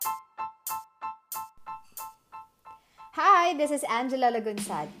Hi, this is Angela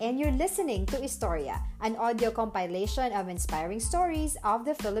Lagunzad, and you're listening to Historia, an audio compilation of inspiring stories of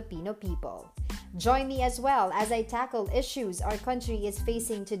the Filipino people. Join me as well as I tackle issues our country is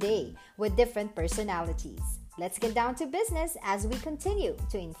facing today with different personalities. Let's get down to business as we continue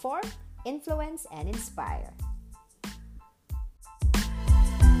to inform, influence, and inspire.